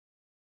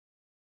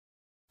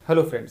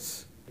Hello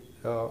friends,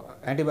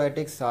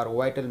 antibiotics are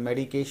vital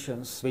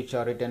medications which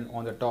are written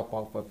on the top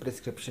of a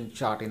prescription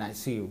chart in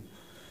ICU.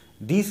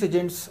 These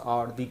agents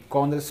are the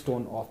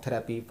cornerstone of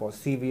therapy for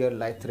severe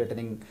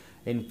life-threatening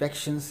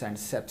infections and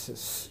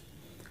sepsis.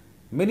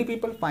 Many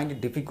people find it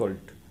difficult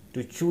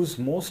to choose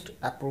most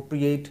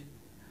appropriate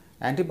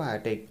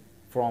antibiotic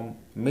from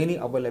many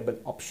available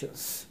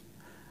options.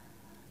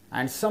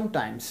 And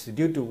sometimes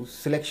due to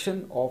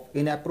selection of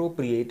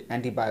inappropriate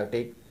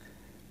antibiotic,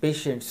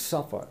 patients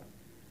suffer.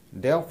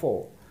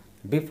 Therefore,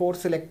 before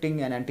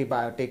selecting an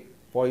antibiotic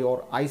for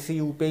your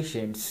ICU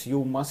patients,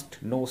 you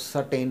must know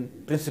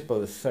certain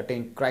principles,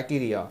 certain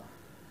criteria,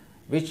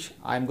 which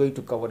I am going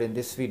to cover in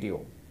this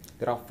video.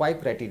 There are 5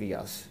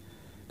 criteria.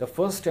 The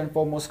first and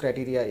foremost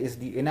criteria is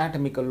the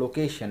anatomical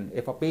location.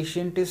 If a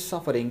patient is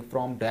suffering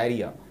from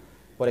diarrhea,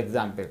 for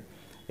example,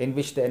 in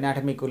which the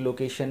anatomical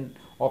location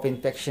of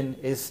infection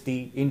is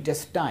the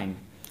intestine,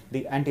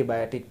 the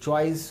antibiotic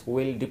choice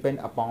will depend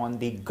upon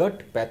the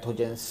gut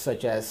pathogens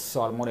such as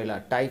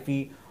Salmonella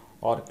typhi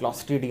or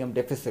Clostridium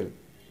difficile.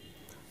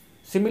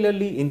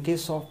 Similarly, in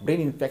case of brain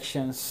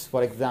infections,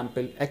 for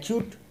example,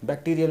 acute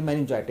bacterial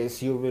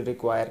meningitis, you will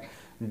require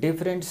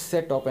different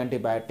set of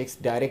antibiotics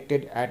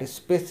directed at a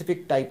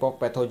specific type of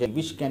pathogen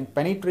which can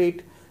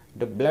penetrate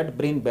the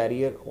blood-brain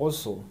barrier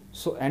also.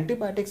 So,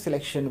 antibiotic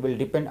selection will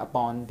depend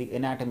upon the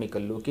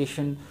anatomical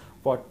location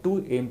for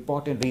 2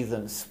 important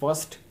reasons.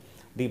 First,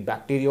 the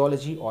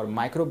bacteriology or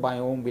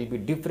microbiome will be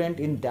different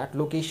in that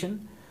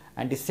location,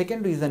 and the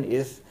second reason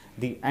is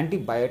the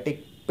antibiotic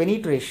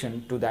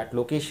penetration to that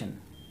location.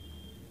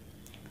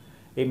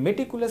 A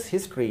meticulous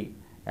history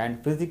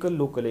and physical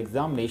local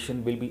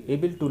examination will be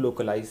able to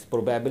localize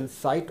probable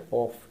site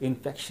of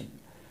infection.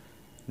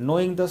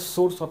 Knowing the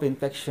source of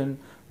infection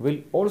will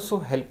also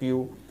help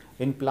you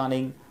in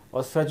planning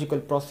a surgical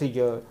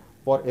procedure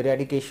for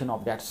eradication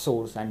of that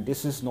source, and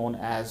this is known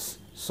as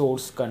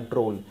source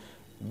control,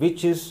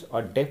 which is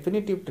a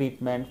definitive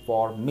treatment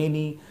for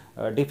many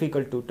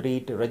difficult to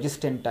treat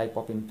resistant type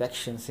of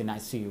infections in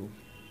ICU.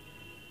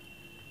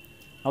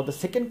 Now the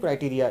second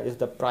criteria is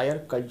the prior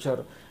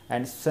culture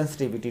and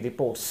sensitivity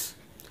reports.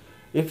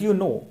 If you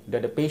know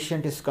that a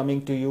patient is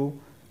coming to you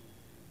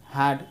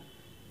had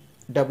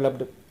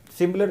developed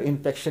similar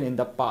infection in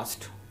the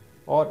past,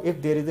 or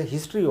if there is a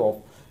history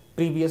of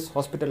previous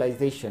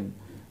hospitalization,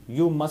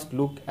 you must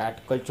look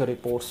at culture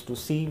reports to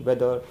see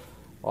whether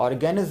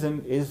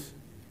organism is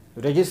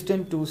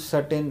resistant to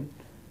certain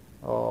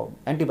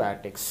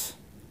antibiotics.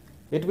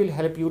 It will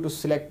help you to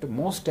select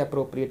most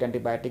appropriate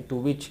antibiotic to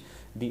which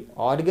the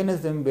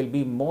organism will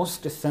be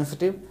most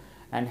sensitive,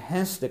 and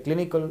hence the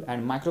clinical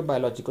and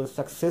microbiological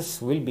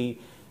success will be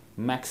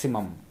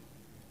maximum.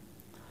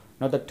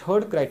 Now the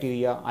third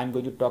criteria I am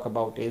going to talk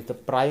about is the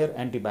prior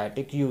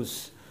antibiotic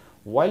use.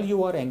 While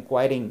you are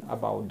inquiring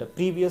about the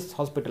previous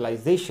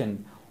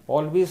hospitalization,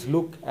 always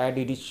look at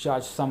the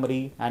discharge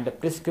summary and the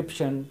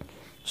prescription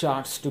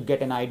charts to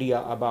get an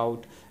idea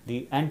about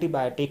the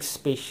antibiotics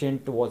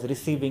patient was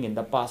receiving in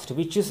the past,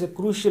 which is a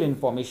crucial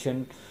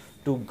information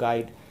to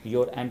guide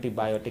your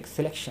antibiotic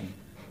selection.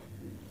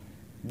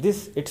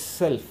 This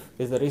itself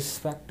is a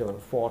risk factor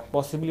for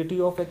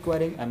possibility of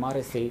acquiring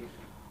MRSA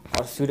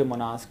or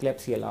Pseudomonas,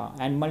 Klebsiella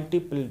and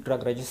multiple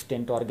drug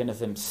resistant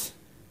organisms.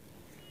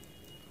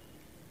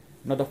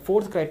 Now the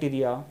fourth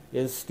criteria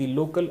is the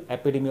local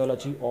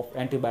epidemiology of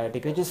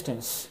antibiotic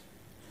resistance.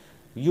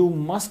 You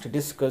must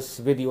discuss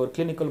with your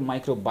clinical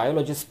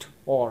microbiologist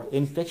or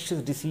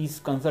infectious disease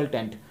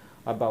consultant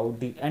about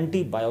the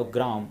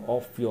antibiogram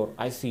of your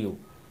ICU.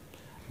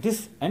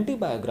 This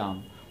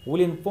antibiogram will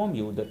inform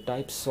you the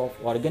types of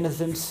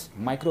organisms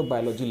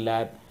microbiology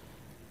lab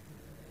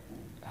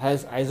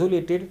has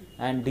isolated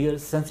and their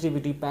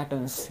sensitivity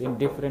patterns in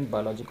different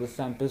biological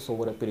samples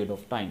over a period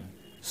of time.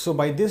 So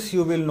by this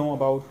you will know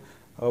about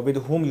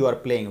with whom you are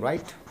playing,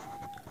 right?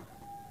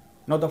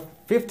 Now the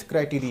fifth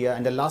criteria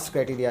and the last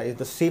criteria is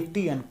the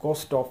safety and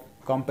cost of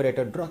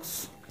comparator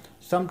drugs.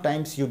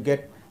 Sometimes you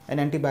get an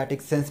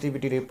antibiotic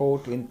sensitivity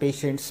report in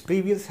patients'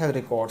 previous health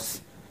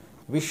records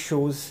which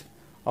shows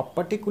a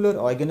particular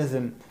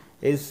organism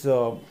is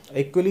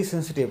equally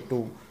sensitive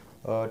to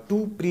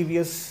 2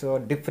 previous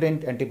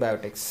different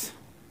antibiotics.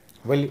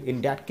 Well,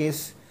 in that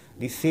case,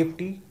 the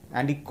safety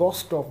and the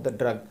cost of the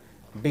drug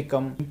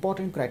become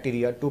important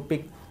criteria to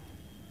pick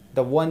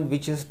the one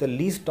which is the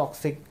least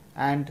toxic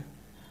and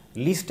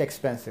least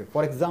expensive.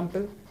 For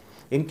example,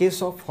 in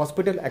case of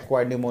hospital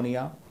acquired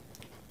pneumonia,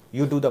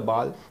 you do the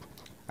BAL,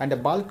 and the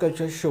BAL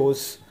culture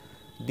shows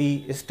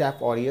the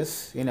Staph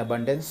aureus in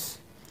abundance,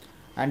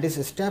 and this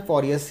Staph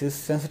aureus is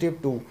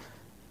sensitive to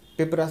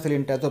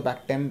piperacillin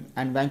tazobactam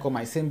and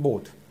vancomycin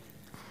both.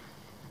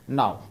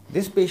 Now,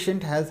 this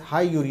patient has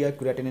high urea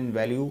creatinine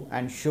value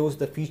and shows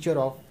the feature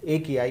of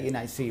AKI in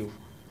ICU.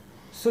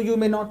 So you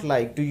may not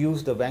like to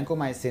use the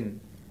vancomycin.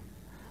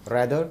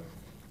 Rather,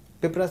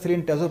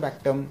 piperacillin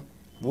tazobactam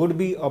would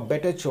be a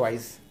better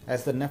choice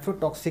as the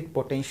nephrotoxic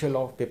potential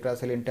of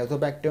piperacillin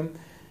tazobactam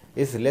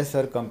is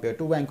lesser compared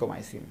to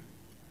vancomycin.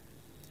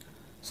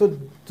 So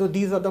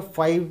these are the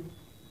 5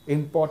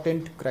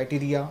 important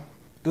criteria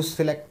to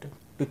select,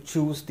 to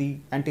choose the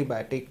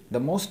antibiotic, the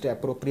most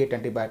appropriate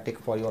antibiotic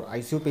for your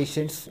ICU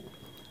patients.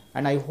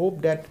 And I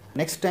hope that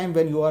next time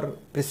when you are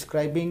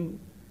prescribing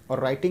or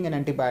writing an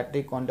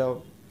antibiotic on the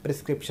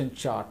prescription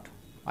chart,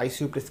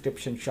 ICU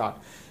prescription chart,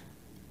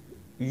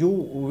 you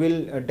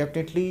will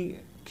definitely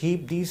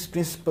keep these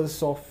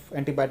principles of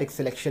antibiotic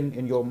selection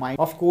in your mind.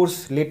 Of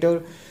course,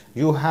 later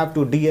you have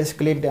to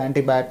de-escalate the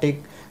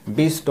antibiotic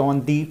based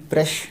on the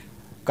fresh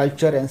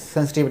culture and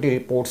sensitivity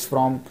reports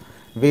from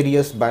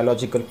various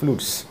biological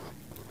fluids.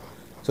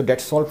 So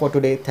that's all for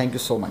today. Thank you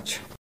so much.